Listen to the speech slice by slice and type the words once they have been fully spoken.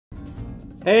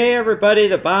Hey everybody,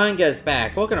 the Banga's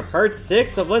back. Welcome to part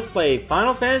 6 of Let's Play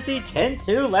Final Fantasy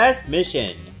X-2 Last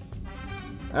Mission.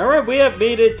 Alright, we have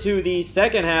made it to the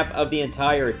second half of the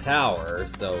entire tower,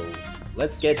 so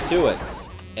let's get to it.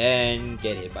 And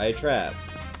get hit by a trap.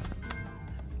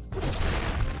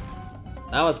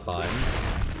 That was fun.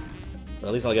 Or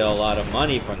at least I'll get a lot of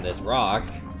money from this rock.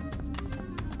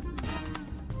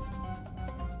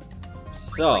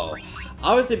 So,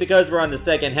 obviously because we're on the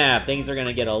second half, things are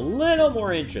gonna get a little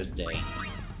more interesting.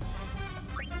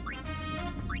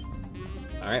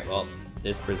 Alright, well,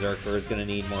 this Berserker is gonna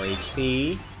need more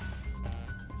HP.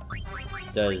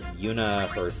 Does Yuna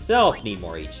herself need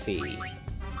more HP?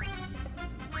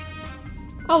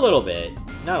 A little bit,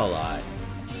 not a lot.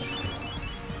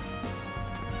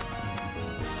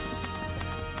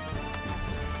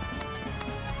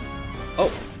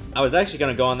 Oh, I was actually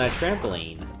gonna go on that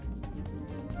trampoline.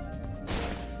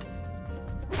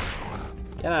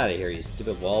 Get out of here, you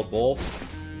stupid wall wolf.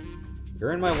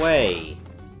 You're in my way.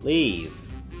 Leave.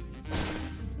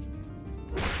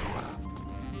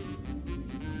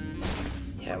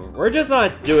 Yeah, we're just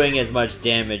not doing as much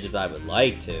damage as I would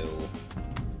like to.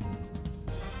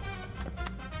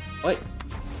 What?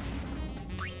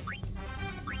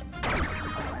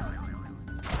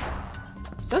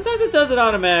 Sometimes it does it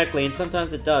automatically, and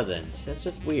sometimes it doesn't. That's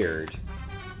just weird.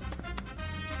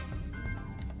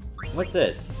 What's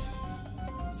this?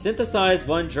 Synthesize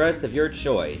one dress of your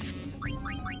choice.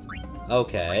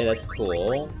 Okay, that's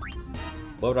cool.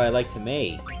 What would I like to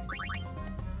make?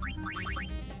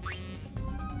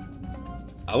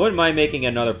 I wouldn't mind making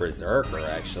another Berserker,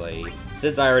 actually,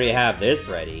 since I already have this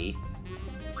ready.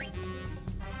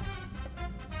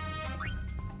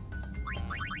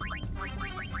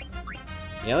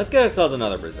 Yeah, let's get ourselves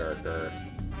another Berserker.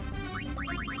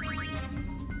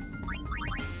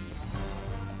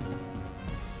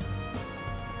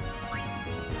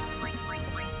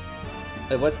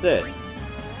 Hey, what's this?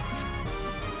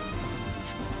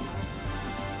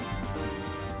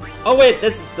 Oh wait,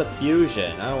 this is the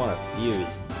fusion. I don't want to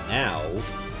fuse now.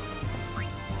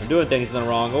 I'm doing things in the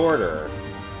wrong order.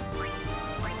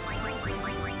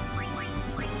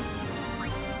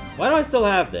 Why do I still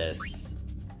have this?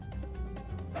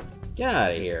 Get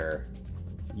out of here.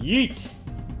 Yeet!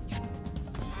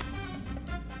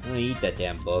 I'm gonna eat that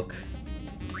damn book.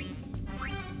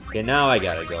 Okay, now I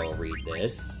gotta go read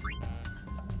this.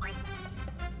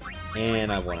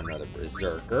 And I want another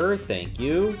Berserker, thank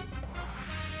you.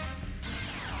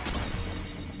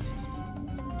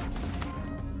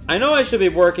 I know I should be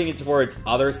working towards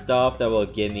other stuff that will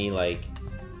give me, like,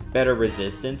 better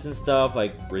resistance and stuff,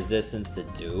 like resistance to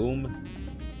Doom.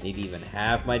 Maybe even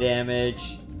half my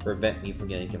damage, prevent me from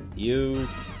getting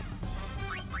confused.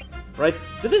 Right,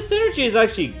 but this synergy is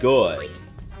actually good.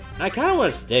 I kinda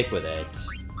wanna stick with it.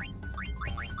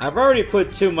 I've already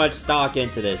put too much stock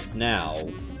into this now.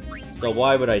 So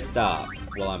why would I stop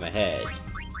while I'm ahead?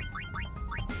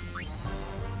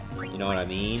 You know what I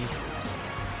mean?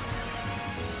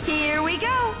 Here we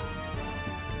go!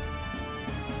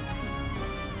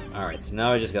 Alright, so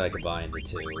now I just gotta combine the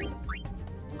two.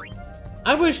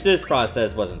 I wish this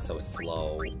process wasn't so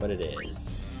slow, but it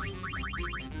is.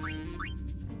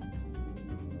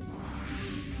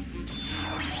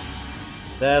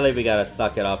 Sadly, we gotta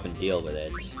suck it up and deal with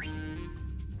it.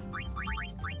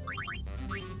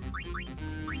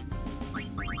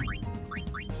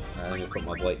 Let me put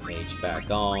my White Mage back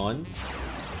on.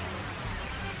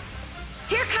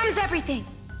 Here comes everything!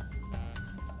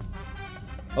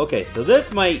 Okay, so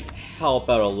this might help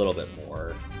out a little bit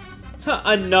more. Huh,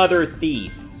 another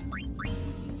thief!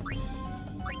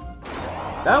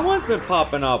 That one's been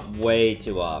popping up way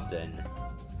too often.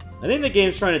 I think the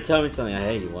game's trying to tell me something.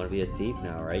 Hey, you want to be a thief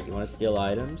now, right? You want to steal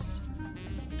items?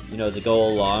 You know, to go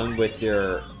along with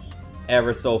your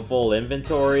ever so full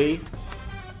inventory.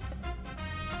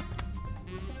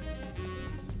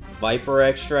 Viper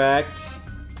extract.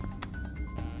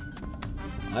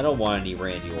 I don't want any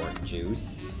Randy Orton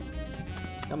juice.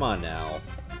 Come on now.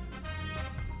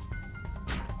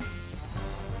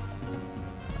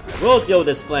 Right, we'll deal with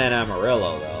this Flan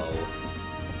Amarillo, though.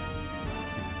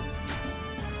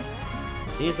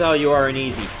 Seems how you are an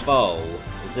easy foe,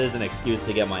 this is an excuse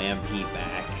to get my MP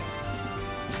back.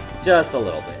 Just a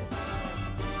little bit.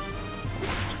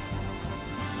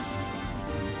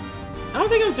 I don't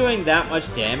think I'm doing that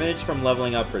much damage from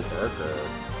leveling up Berserker.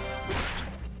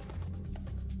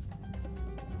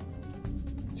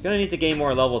 It's gonna need to gain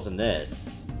more levels than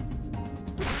this.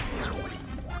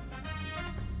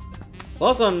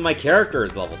 Plus, my character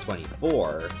is level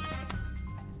 24.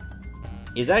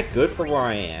 Is that good for where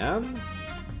I am?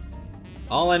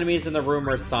 All enemies in the room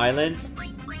are silenced.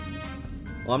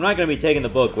 Well, I'm not gonna be taking the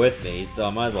book with me, so I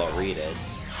might as well read it.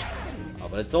 Oh,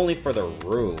 but it's only for the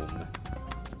room.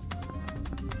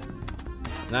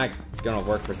 It's not gonna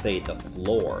work for, say, the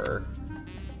floor.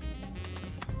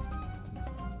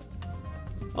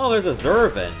 Oh, there's a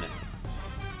Zervin.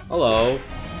 Hello.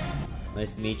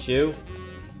 Nice to meet you.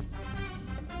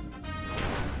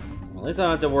 Well, at least I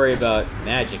don't have to worry about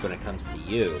magic when it comes to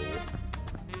you.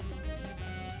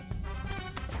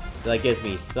 So that gives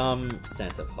me some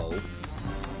sense of hope.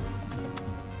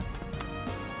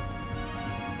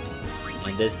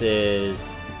 And this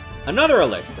is another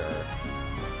elixir.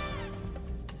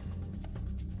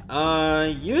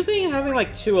 Having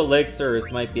like 2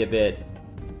 elixirs might be a bit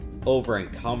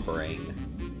over-encumbering.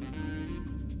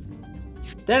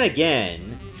 Then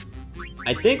again,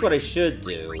 I think what I should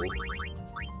do...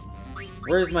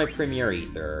 Where's my Premier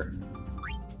Ether?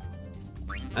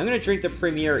 I'm gonna drink the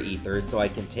Premier Ether so I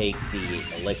can take the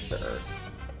elixir.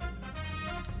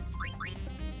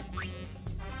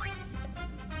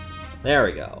 There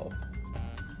we go.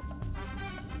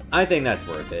 I think that's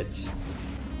worth it.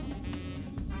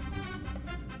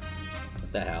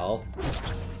 What the hell?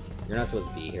 You're not supposed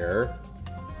to be here.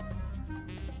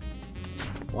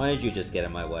 Why did you just get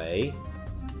in my way?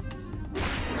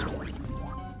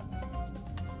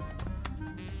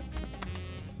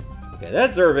 Okay,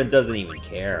 that Zervin doesn't even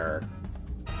care.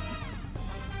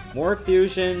 More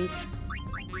fusions.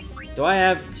 Do I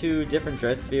have 2 different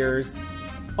dress spheres?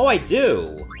 Oh, I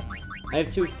do! I have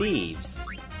 2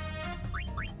 thieves.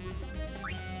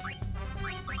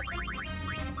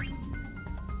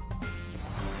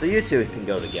 So you 2 can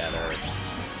go together.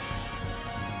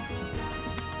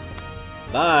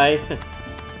 Bye!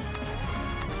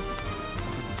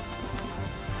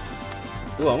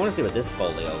 Ooh, I want to see what this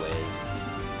folio is.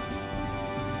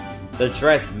 The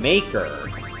dressmaker.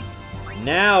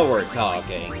 Now we're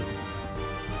talking.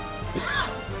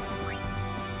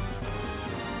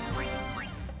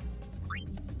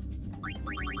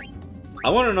 I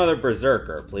want another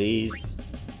berserker, please.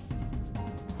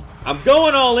 I'm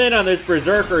going all in on this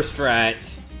berserker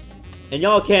strat, and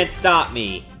y'all can't stop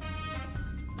me.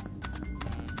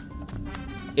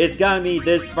 It's gotten me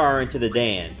this far into the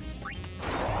dance.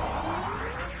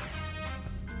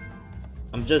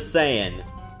 I'm just saying,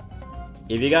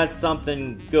 if you got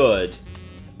something good,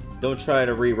 don't try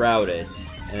to reroute it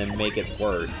and then make it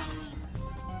worse.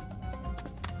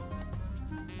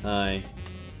 Hi.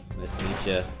 Nice to meet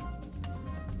ya.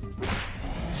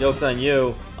 Joke's on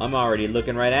you. I'm already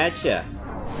looking right at ya.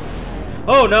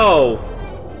 Oh no!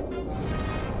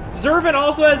 Zervin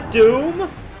also has Doom?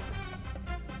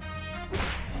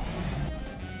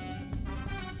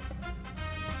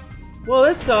 Well,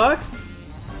 this sucks.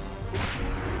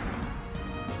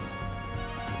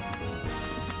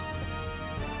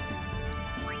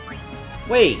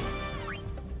 Wait.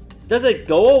 Does it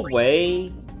go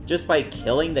away just by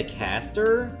killing the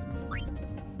caster?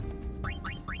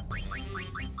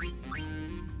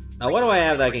 Now, what do I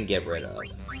have that I can get rid of?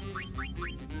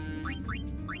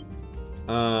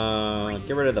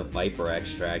 Get rid of the Viper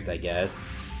Extract, I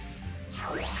guess.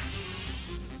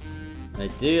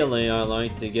 Ideally, I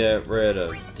like to get rid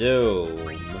of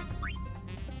Doom.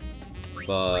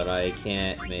 But I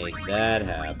can't make that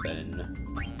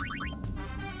happen.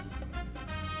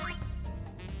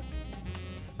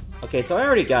 Okay, so I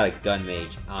already got a Gun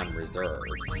Mage on reserve.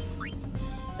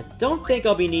 I don't think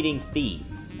I'll be needing Thief.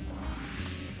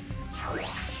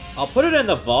 I'll put it in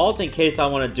the vault in case I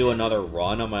want to do another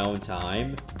run on my own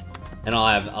time. And I'll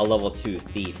have a level 2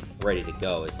 Thief ready to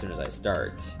go as soon as I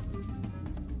start.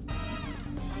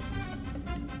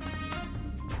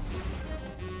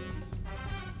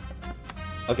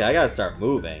 Okay, I gotta start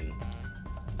moving.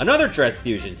 Another Dress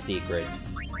Fusion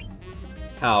Secrets!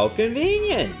 How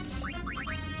convenient!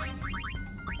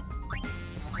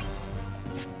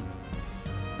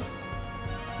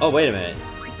 Oh, wait a minute.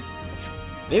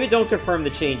 Maybe don't confirm the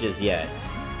changes yet.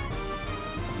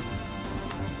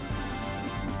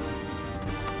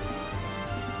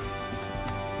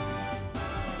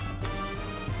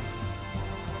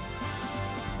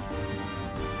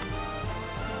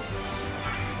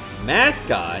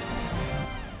 Mascot?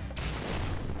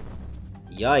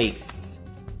 Yikes.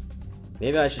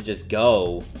 Maybe I should just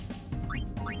go.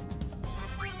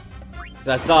 Because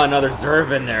I saw another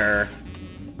Zervin there.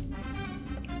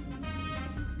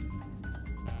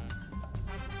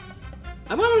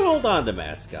 I'm gonna hold on to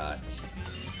Mascot.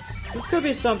 This could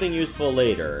be something useful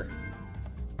later.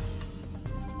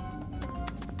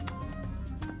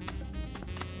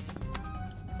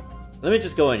 Let me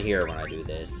just go in here when I do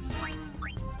this.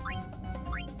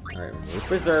 Alright, remove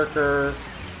Berserker.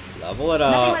 Level it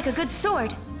up. Nothing like a good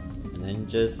sword. And then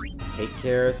just take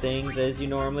care of things as you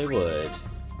normally would.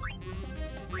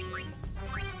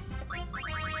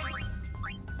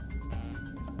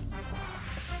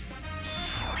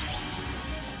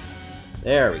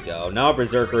 There we go. Now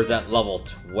Berserker's at level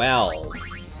 12.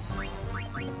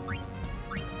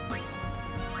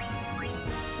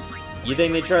 You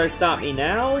think they try to stop me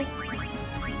now?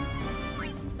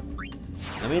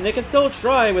 I mean, they can still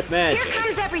try with magic. Here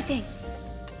comes everything.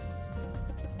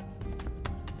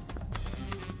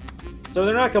 So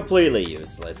they're not completely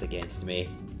useless against me.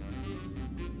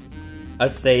 A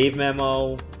save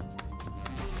memo?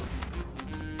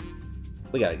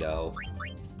 We gotta go.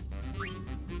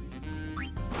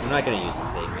 I'm not gonna use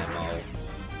the save memo.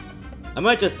 I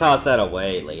might just toss that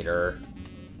away later.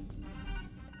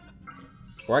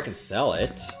 Or I can sell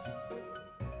it.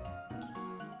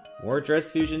 More Dress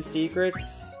Fusion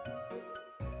Secrets?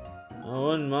 I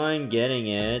wouldn't mind getting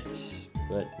it,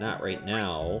 but not right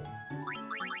now.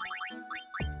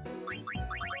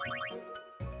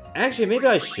 Actually, maybe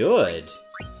I should.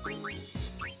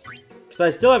 Because I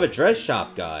still have a dress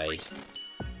shop guide.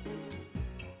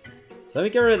 So let me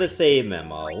get rid of the save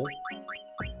memo.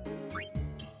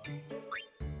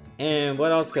 And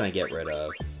what else can I get rid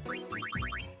of?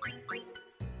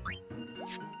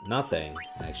 Nothing,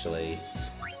 actually.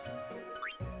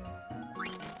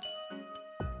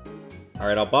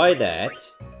 Alright, I'll buy that.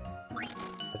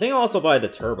 I think I'll also buy the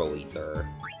Turbo Ether.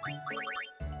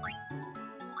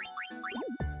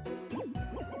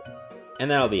 And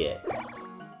that'll be it.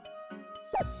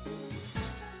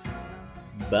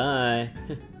 Bye.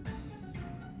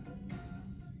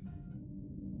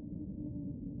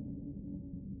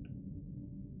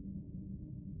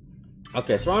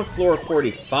 Okay, so we're on floor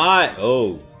 45.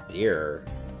 Oh, dear.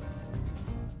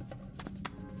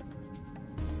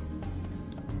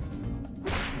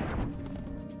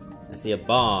 I see a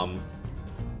bomb.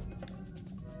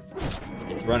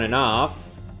 It's running off.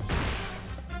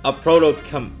 A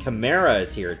Proto-Chimera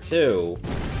is here, too.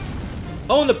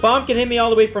 Oh, and the bomb can hit me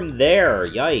all the way from there.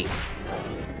 Yikes.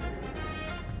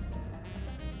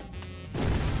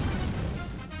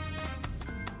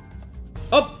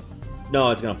 Oh! No,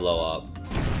 it's gonna blow up.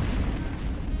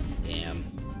 Damn.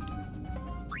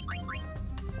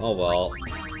 Oh, well.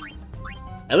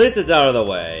 At least it's out of the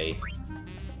way.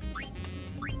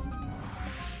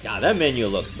 God, that menu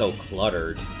looks so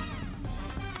cluttered.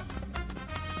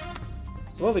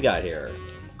 So what we got here?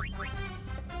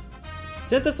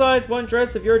 Synthesize one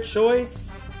dress of your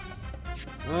choice?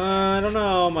 I don't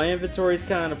know, my inventory's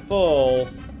kind of full.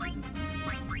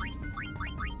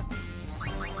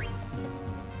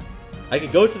 I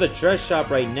could go to the dress shop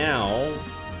right now.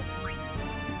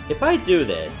 If I do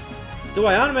this, do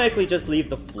I automatically just leave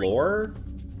the floor?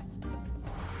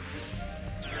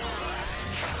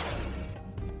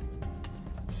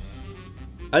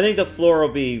 I think the floor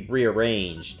will be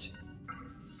rearranged.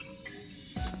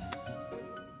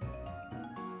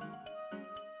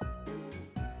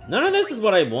 None of this is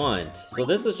what I want, so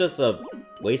this is just a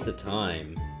waste of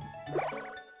time.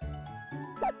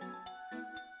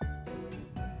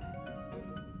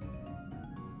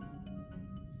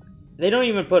 They don't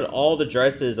even put all the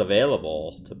dresses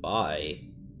available to buy.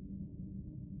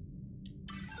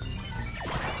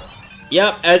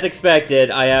 Yep, as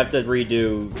expected, I have to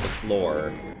redo the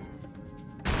floor.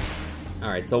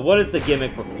 Alright, so what is the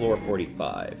gimmick for floor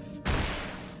 45?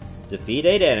 Defeat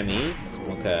 8 enemies,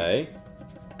 okay.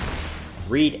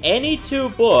 Read any 2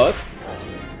 books.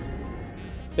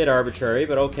 Bit arbitrary,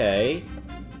 but okay.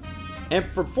 And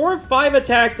perform 5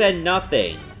 attacks and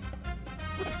nothing.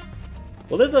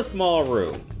 Well, this is a small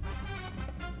room.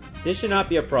 This should not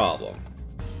be a problem.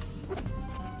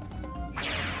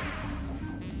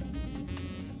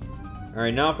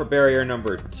 Alright, now for barrier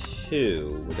number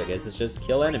 2, which I guess is just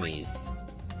kill enemies.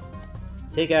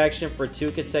 Take action for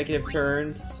 2 consecutive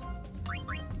turns.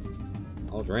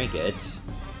 I'll drink it.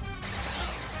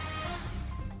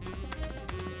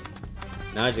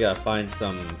 Now I just gotta find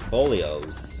some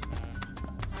folios.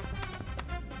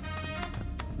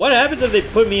 What happens if they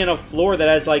put me in a floor that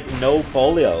has, like, no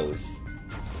folios?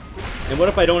 And what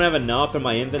if I don't have enough in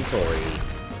my inventory?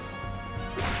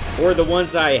 Or the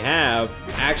ones I have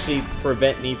actually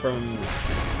prevent me from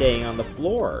staying on the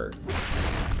floor?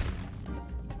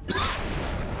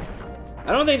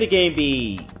 I don't think the game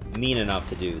be mean enough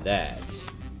to do that.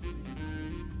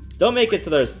 Don't make it so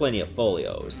there's plenty of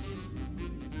folios.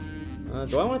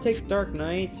 Do I want to take Dark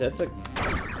Knight? It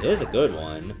is a good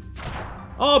one.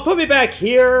 Oh, put me back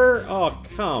here! Oh,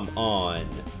 come on.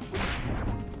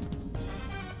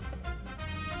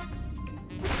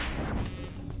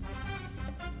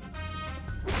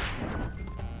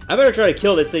 I better try to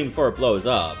kill this thing before it blows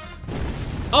up.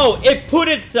 Oh, it put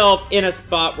itself in a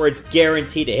spot where it's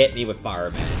guaranteed to hit me with fire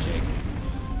magic.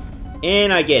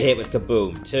 And I get hit with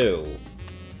Kaboom, too.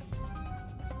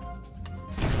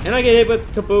 And I get hit with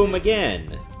Kaboom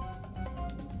again.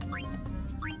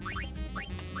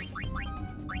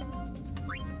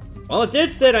 Well, it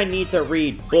did say I need to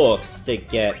read books to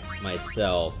get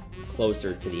myself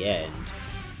closer to the end.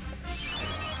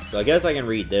 So I guess I can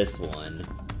read this one.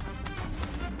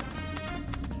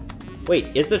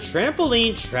 Wait, is the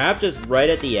trampoline trap just right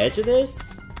at the edge of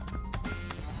this?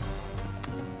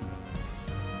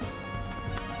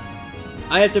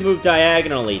 I have to move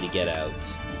diagonally to get out.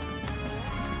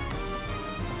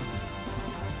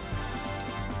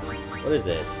 What is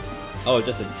this? Oh,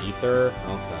 just an ether?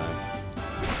 Okay.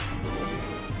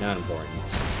 Not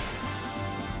important.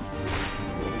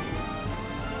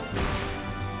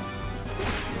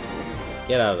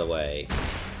 Get out of the way.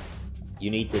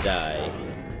 You need to die.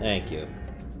 Thank you.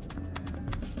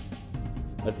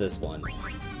 What's this one?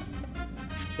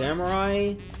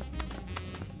 Samurai?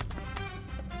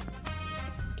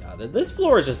 God, this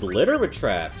floor is just littered with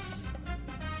traps.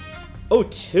 Oh,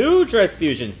 2 dress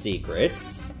fusion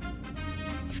secrets.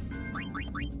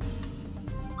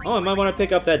 Oh, I might want to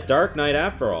pick up that Dark Knight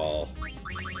after all.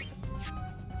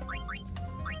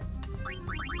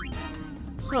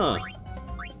 Huh.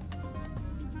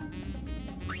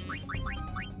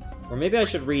 Or maybe I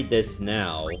should read this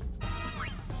now.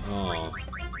 Oh.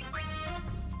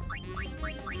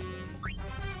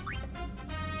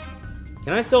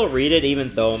 Can I still read it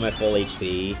even though I'm at full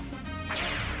HP?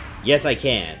 Yes, I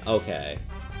can. Okay.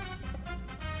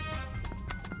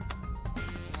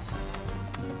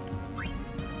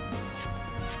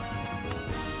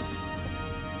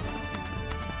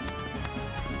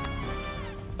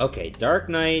 Okay, Dark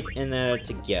Knight and that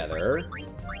together.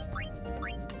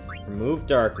 Remove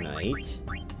Dark Knight.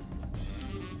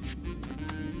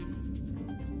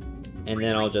 And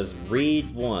then I'll just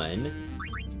read 1.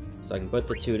 So I can put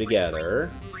the 2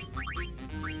 together.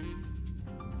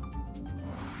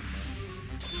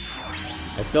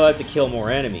 I still have to kill more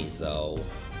enemies, though.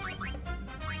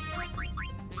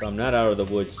 So I'm not out of the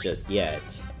woods just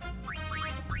yet.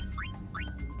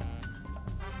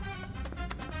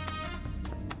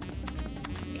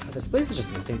 God, this place is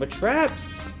just nothing but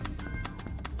traps!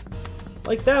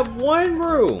 Like that one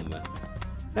room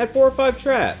had 4 or 5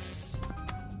 traps.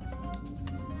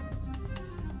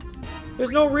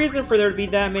 There's no reason for there to be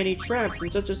that many traps in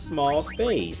such a small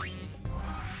space.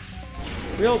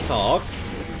 Real talk.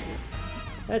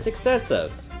 That's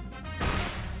excessive.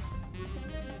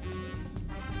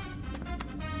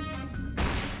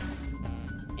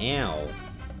 Ow.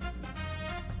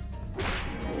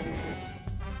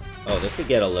 Oh, this could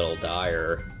get a little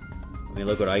dire. I mean,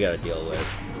 look what I gotta deal with.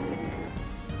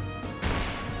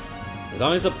 As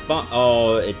long as the bomb...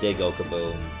 Oh, it did go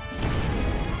kaboom.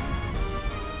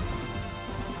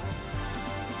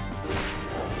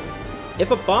 If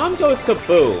a bomb goes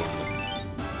kaboom...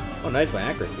 Oh, nice, my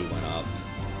accuracy went up.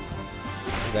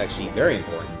 That's actually very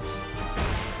important.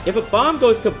 If a bomb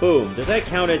goes kaboom, does that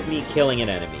count as me killing an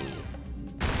enemy?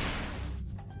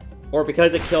 Or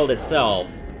because it killed itself,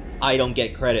 I don't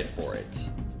get credit for it?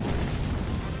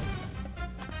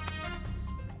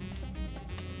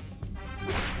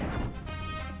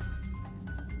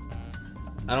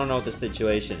 I don't know what the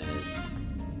situation is.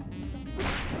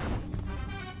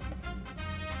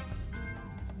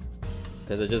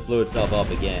 Because it just blew itself up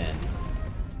again.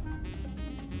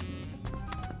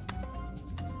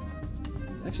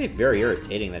 It's actually very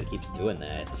irritating that it keeps doing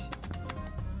that.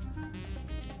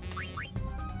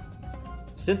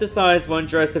 Synthesize one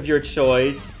dress of your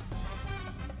choice.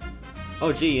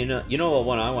 Oh gee, you know what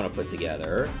one I want to put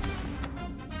together.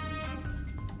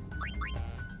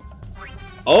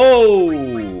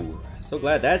 Oh! So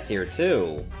glad that's here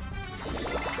too.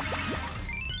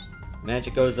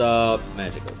 Magic goes up,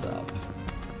 magic goes up.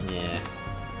 Yeah.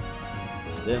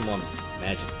 Didn't want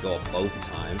magic to go up both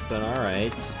times, but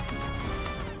alright.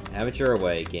 Have it your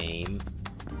way, game.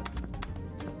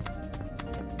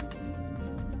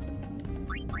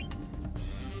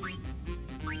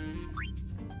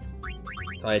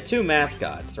 So I had 2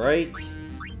 mascots, right?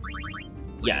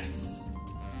 Yes.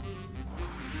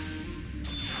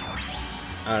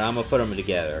 Alright, I'm gonna put them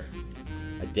together.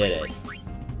 I did it.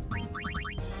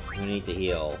 I need to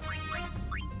heal.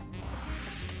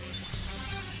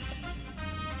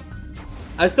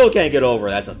 I still can't get over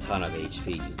that's a ton of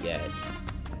HP you get.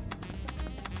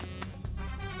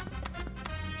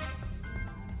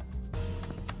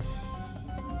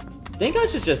 I think I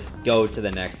should just go to the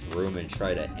next room and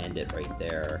try to end it right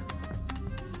there.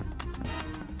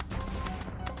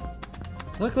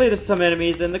 Luckily, there's some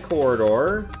enemies in the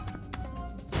corridor.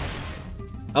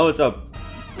 Oh, it's a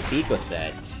Pico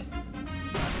set.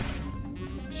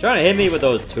 He's trying to hit me with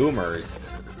those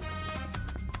tumors.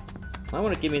 I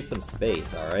want to give me some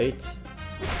space, alright?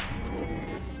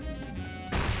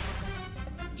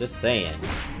 Just saying.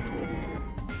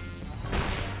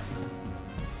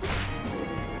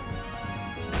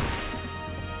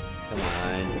 Come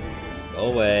on.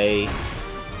 Go away.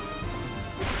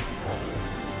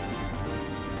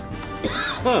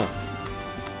 Huh.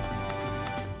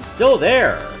 Still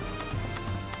there.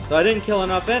 So I didn't kill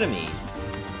enough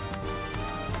enemies.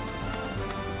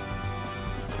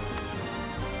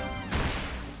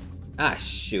 Ah,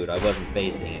 shoot. I wasn't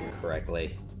facing it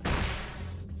correctly.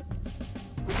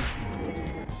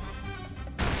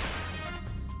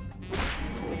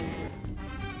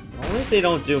 At least they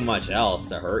don't do much else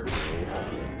to hurt you.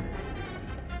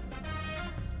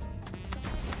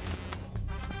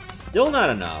 Still not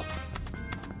enough.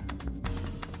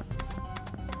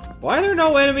 Why are there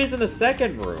no enemies in the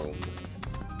second room?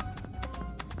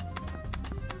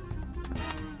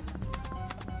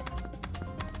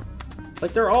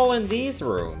 Like, they're all in these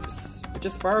rooms, which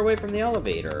is far away from the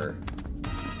elevator.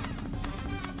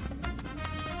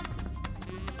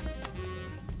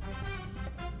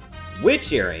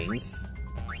 Witch earrings?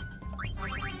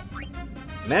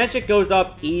 Magic goes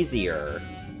up easier.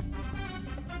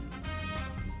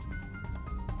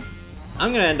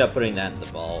 I'm gonna end up putting that in the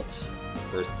vault.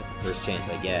 First chance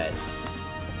I get.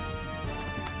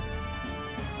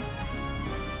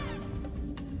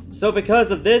 So because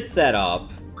of this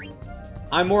setup,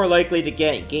 I'm more likely to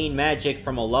gain magic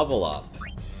from a level up.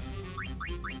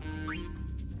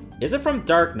 Is it from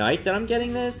Dark Knight that I'm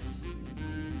getting this?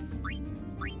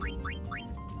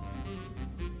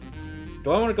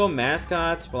 Do I want to go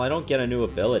mascots? Well, I don't get a new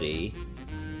ability.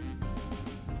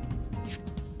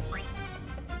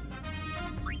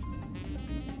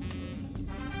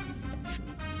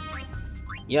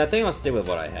 Yeah, I think I'll stay with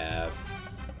what I have.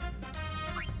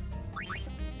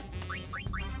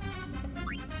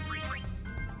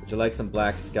 Would you like some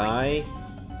black sky?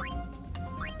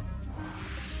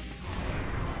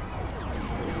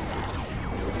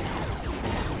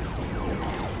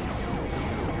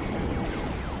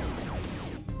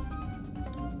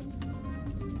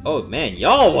 Oh man,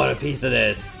 y'all want a piece of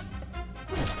this!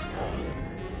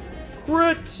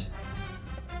 Crit!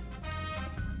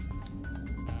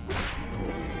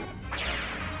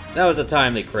 That was a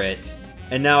timely crit.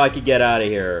 And now I can get out of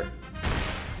here.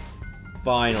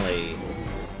 Finally.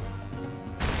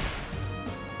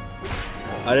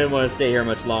 I didn't want to stay here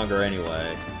much longer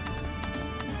anyway.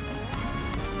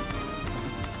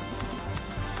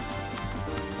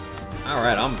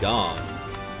 Alright, I'm gone.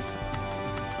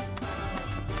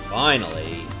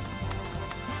 Finally.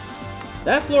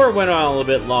 That floor went on a little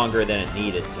bit longer than it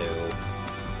needed to.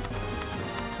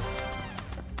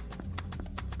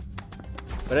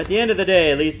 But at the end of the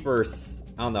day, at least we're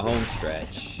on the home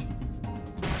stretch.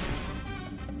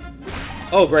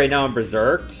 Oh great, now I'm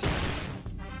berserked.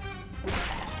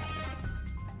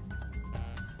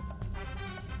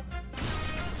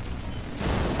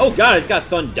 Oh god, it's got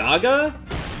Thundaga?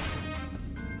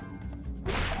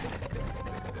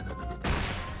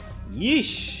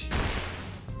 Yeesh.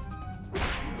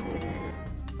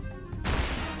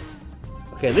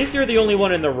 Okay, at least you're the only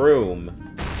one in the room.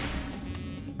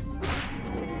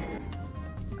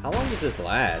 How long does this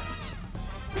last?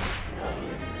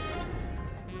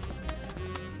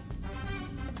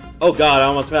 Oh god, I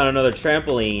almost found another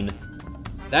trampoline.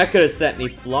 That could have sent me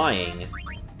flying.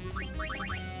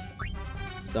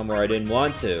 Somewhere I didn't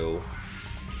want to.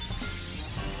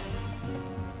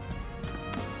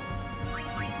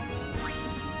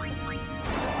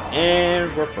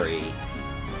 And we're free.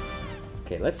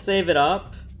 Okay, let's save it up.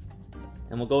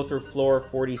 And we'll go through floor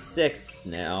 46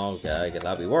 now. Okay, I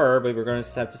thought we were, but we're gonna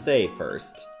have to save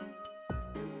first.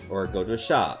 Or go to a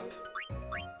shop.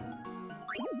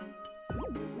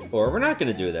 Or we're not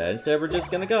gonna do that. Instead, we're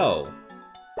just gonna go.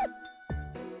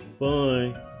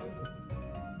 Bye.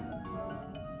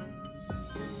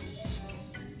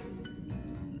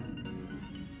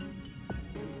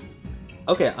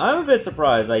 Okay, I'm a bit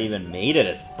surprised I even made it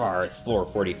as far as floor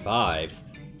 45.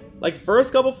 Like, the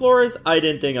first couple floors, I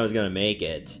didn't think I was gonna make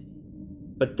it.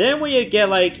 But then when you get,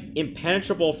 like,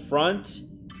 impenetrable front,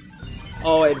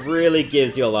 oh, it really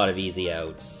gives you a lot of easy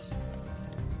outs.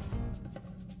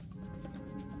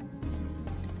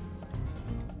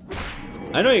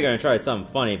 I know you're gonna try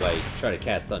something funny by trying to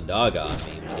cast Thundaga on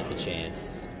me when you get the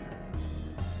chance.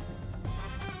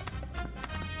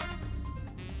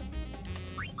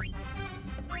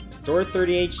 Restore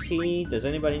 30 HP. Does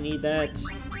anybody need that?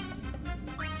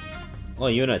 Well,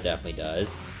 Yuna definitely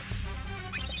does.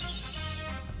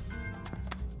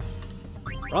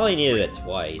 Probably needed it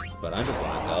twice, but I just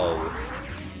want to go.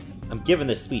 I'm given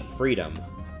this sweet freedom.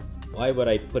 Why would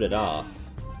I put it off?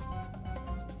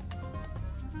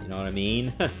 You know what I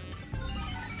mean? And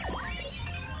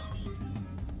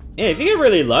if you get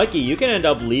really lucky, you can end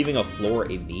up leaving a floor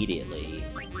immediately.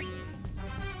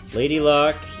 Lady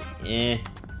Luck, eh.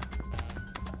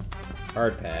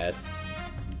 Hard pass.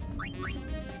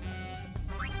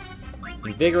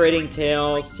 Invigorating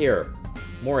Tails, here.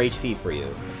 More HP for you.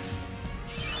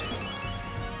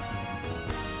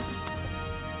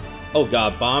 Oh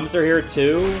god, bombs are here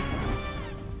too?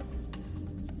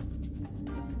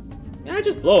 Yeah,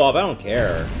 just blow up, I don't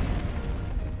care.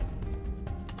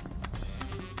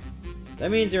 That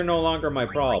means you're no longer my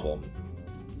problem.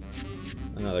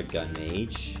 Another gun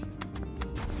mage.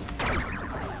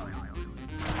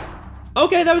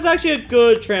 Okay, that was actually a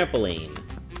good trampoline.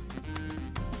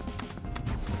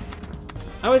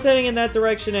 I was heading in that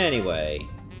direction anyway.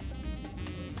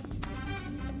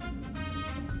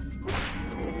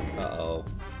 Uh-oh.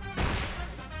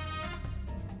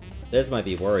 This might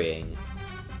be worrying.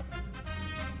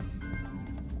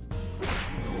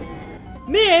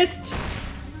 Missed!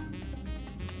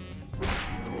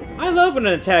 I love when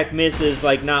an attack misses,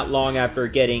 like, not long after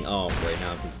getting... Oh, great,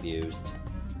 now I'm confused.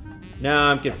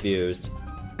 Now I'm confused.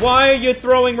 Why are you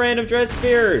throwing random dress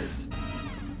spears?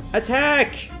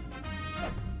 Attack!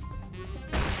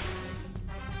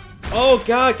 Oh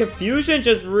god, confusion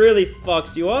just really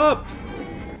fucks you up.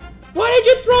 Why did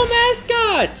you throw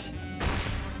Mascot?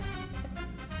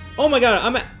 Oh my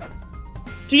god,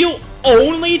 Do you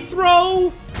only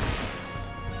throw?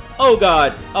 Oh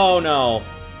god, oh no.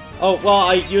 Oh, well,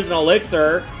 I use an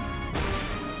elixir.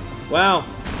 Wow.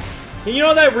 You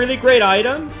know that really great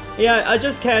item? Yeah, I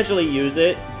just casually use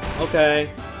it. Okay.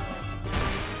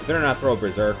 Better not throw a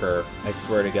Berserker, I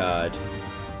swear to god.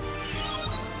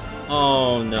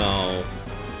 Oh no.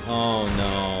 Oh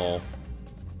no.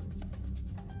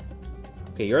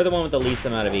 Okay, you're the one with the least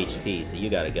amount of HP, so you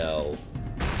gotta go.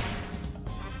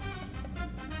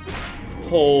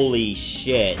 Holy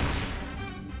shit.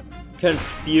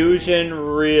 Confusion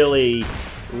really,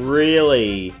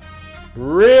 really,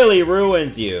 really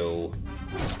ruins you.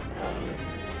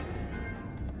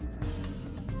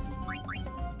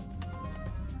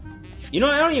 You know,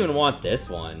 I don't even want this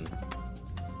one.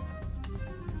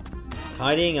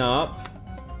 Tidying up.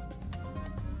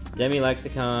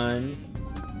 Demi-Lexicon.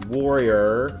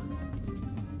 Warrior.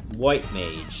 White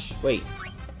Mage. Wait.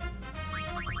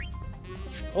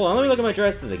 Hold on, let me look at my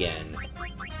dresses again.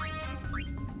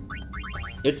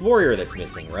 It's Warrior that's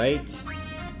missing, right?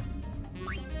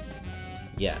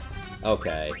 Yes.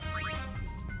 Okay.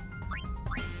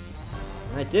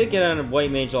 I did get on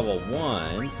White Mage level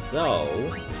 1, so...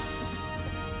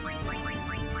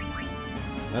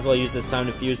 might as well use this time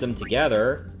to fuse them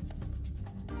together.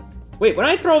 Wait, when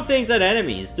I throw things at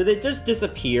enemies, do they just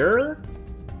disappear?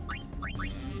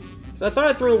 Because I thought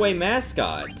I threw away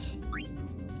Mascot.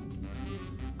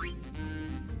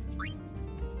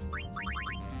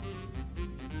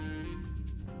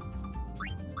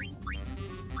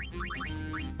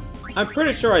 I'm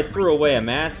pretty sure I threw away a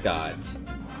Mascot.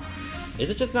 Is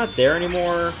it just not there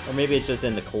anymore? Or maybe it's just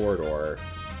in the corridor.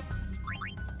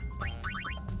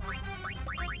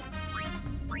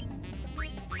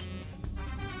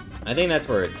 I think that's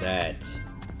where it's at.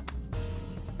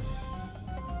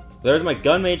 There's my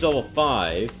Gun Mage level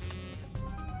 5.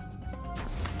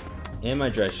 And my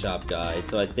Dress Shop Guide,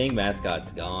 so I think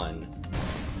Mascot's gone.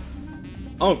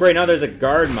 Oh great, now there's a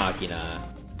Guard Machina.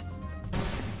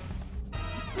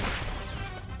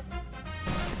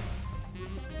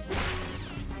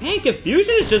 Man,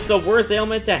 confusion is just the worst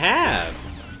ailment to have.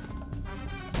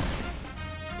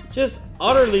 Just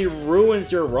utterly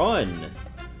ruins your run.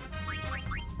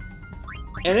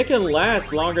 And it can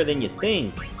last longer than you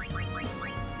think.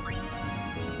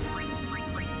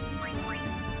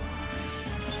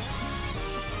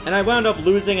 And I wound up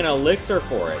losing an elixir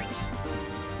for it.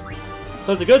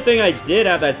 So it's a good thing I did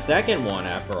have that second one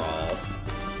after all.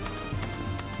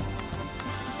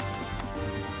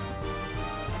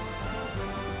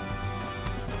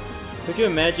 Could you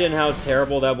imagine how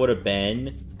terrible that would have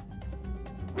been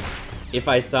if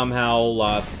I somehow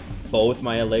lost both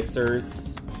my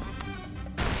elixirs?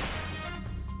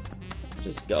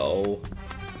 Just go.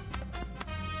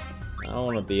 I don't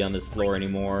want to be on this floor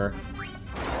anymore.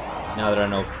 Now that I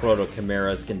know Proto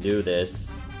Chimeras can do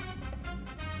this.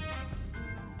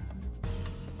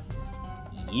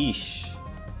 Yeesh.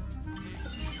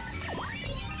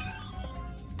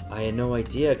 I had no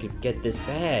idea it could get this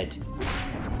bad.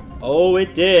 Oh,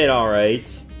 it did,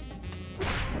 alright.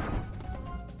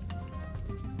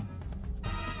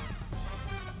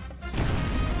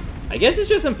 I guess it's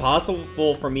just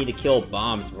impossible for me to kill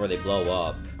bombs before they blow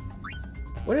up.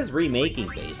 What is remaking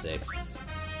basics?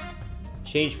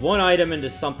 Change one item into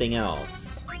something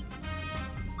else.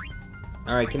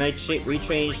 Alright, can I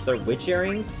rechange the witch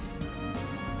earrings?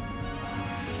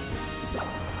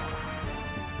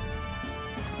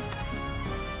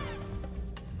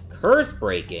 Curse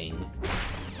breaking?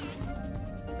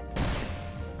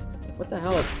 What the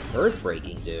hell does curse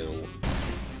breaking do?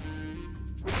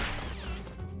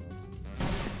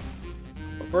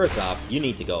 Well, first off, you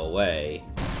need to go away.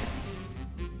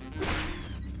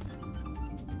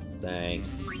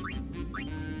 Thanks.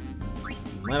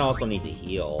 Might also need to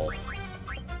heal.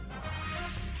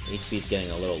 HP's getting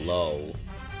a little low.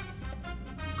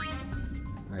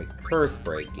 Alright, curse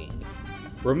breaking.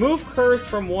 Remove curse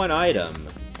from one item.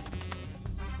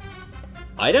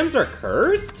 Items are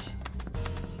cursed?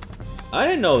 I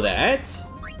didn't know that.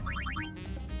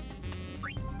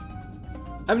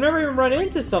 I've never even run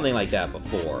into something like that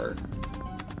before.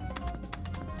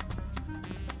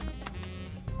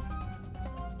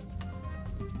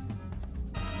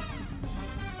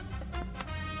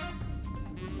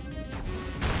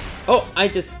 Oh, I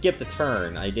just skipped a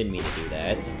turn. I didn't mean to do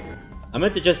that. I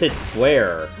meant to just hit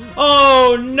square.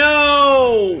 Oh,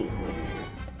 no!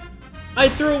 I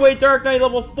threw away Dark Knight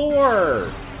level 4!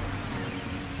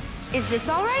 Is this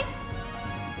alright?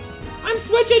 I'm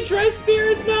switching Dress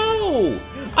Spears, no!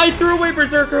 I threw away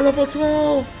Berserker level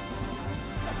 12!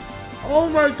 Oh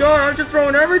my god, I'm just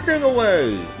throwing everything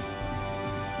away!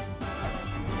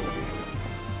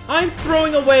 I'm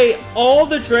throwing away all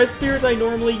the Dress Spears I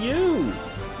normally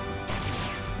use!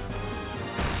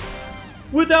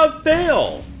 Without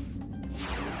fail!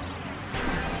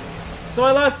 So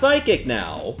I lost Psychic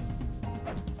now.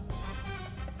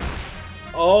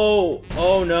 Oh,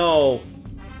 oh no.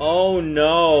 Oh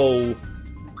no.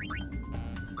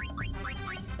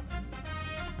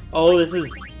 Oh, this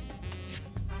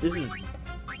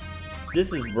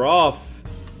is rough.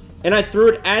 And I threw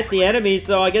it at the enemies,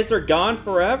 so I guess they're gone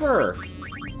forever.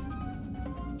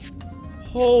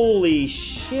 Holy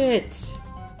shit.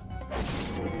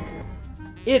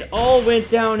 It all went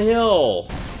downhill.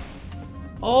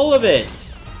 All of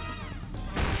it.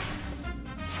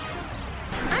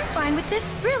 I'm fine with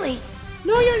this, really.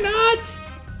 No, you're not!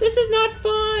 This is not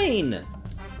fine!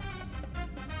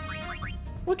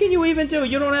 What can you even do?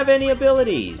 You don't have any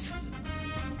abilities.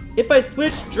 If I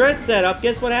switch dress setup,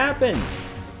 guess what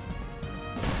happens?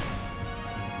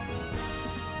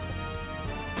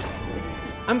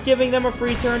 I'm giving them a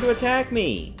free turn to attack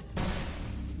me.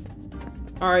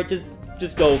 Alright,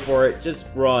 just go for it. Just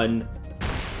run.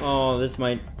 Oh, this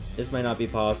might not be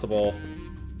possible.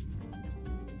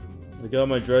 I got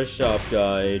my dress shop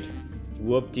guide.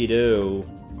 Whoop-de-doo.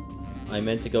 I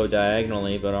meant to go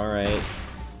diagonally, but alright.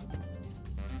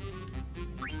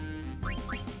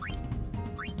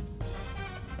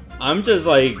 I'm just,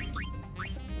 like,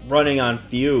 running on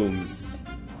fumes.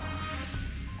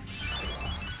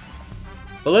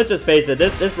 But let's just face it,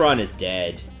 this run is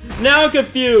dead. Now I'm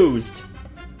confused!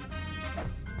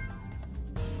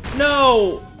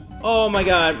 No! Oh my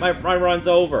god, my run's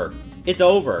over. It's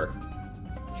over.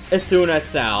 As soon as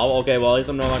Sal. Okay, well, at least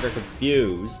I'm no longer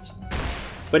confused.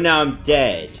 But now I'm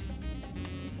dead.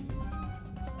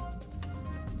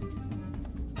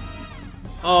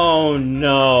 Oh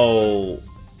no.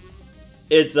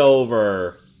 It's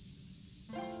over.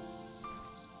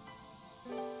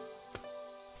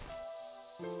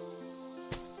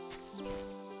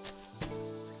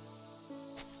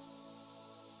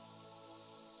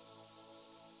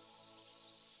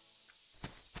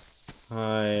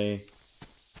 Hi.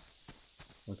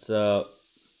 What's up?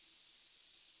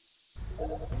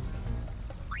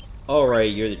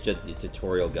 Alright, you're just the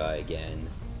tutorial guy again.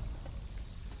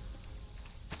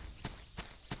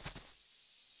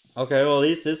 Okay, well at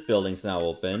least this building's now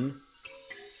open.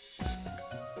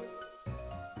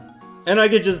 And I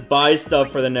could just buy stuff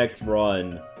for the next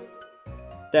run.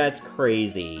 That's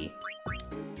crazy.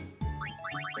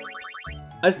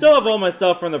 I still have all my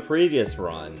stuff from the previous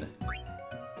run.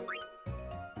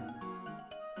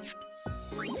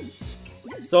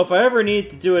 So if I ever need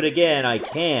to do it again, I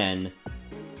can.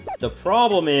 The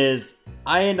problem is,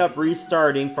 I end up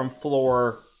restarting from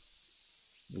floor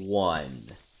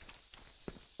 1.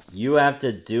 You have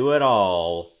to do it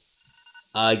all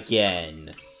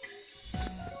again.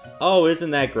 Oh,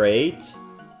 isn't that great?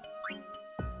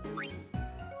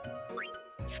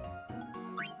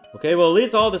 Okay, well at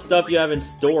least all the stuff you have in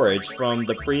storage from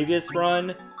the previous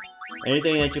run,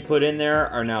 anything that you put in there,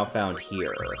 are now found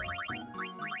here.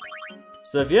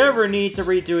 So if you ever need to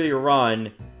redo your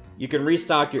run, you can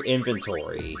restock your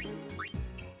inventory.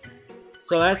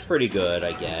 So that's pretty good,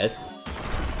 I guess.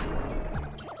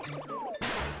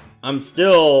 I'm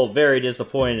still very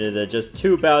disappointed that just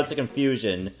 2 bouts of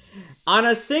confusion, on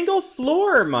a single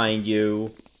floor, mind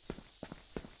you,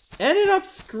 ended up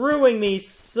screwing me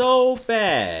so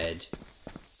bad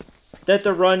that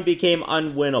the run became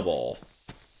unwinnable.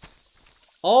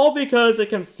 All because of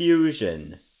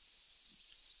confusion.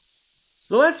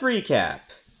 So let's recap.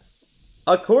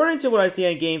 According to what I see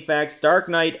on GameFAQs, Dark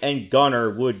Knight and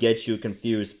Gunner would get you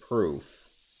confused proof.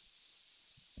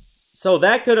 So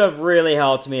that could have really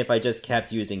helped me if I just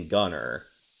kept using Gunner.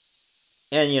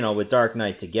 And, you know, with Dark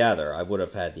Knight together, I would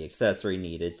have had the accessory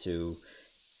needed to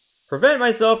prevent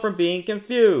myself from being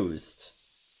confused.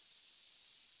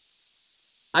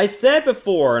 I said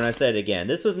before, and I said it again,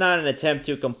 this was not an attempt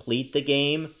to complete the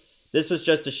game. This was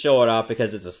just to show it off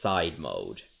because it's a side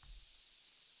mode.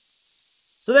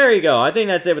 So there you go. I think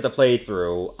that's it with the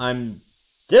playthrough. I'm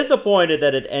disappointed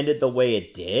that it ended the way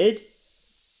it did.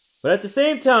 But at the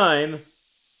same time,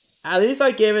 at least I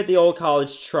gave it the old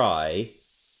college try.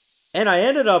 And I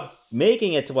ended up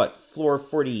making it to, what, floor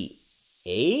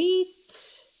 48?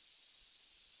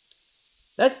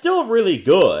 That's still really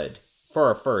good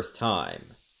for a first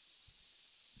time.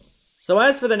 So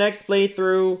as for the next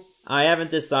playthrough, I haven't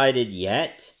decided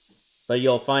yet. But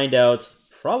you'll find out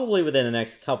probably within the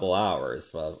next couple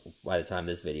hours, well, by the time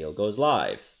this video goes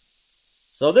live.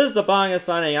 So this is the Banga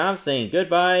signing off, saying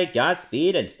goodbye,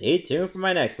 Godspeed, and stay tuned for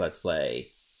my next Let's Play.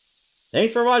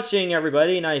 Thanks for watching,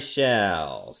 everybody, and I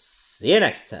shall see you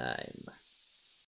next time.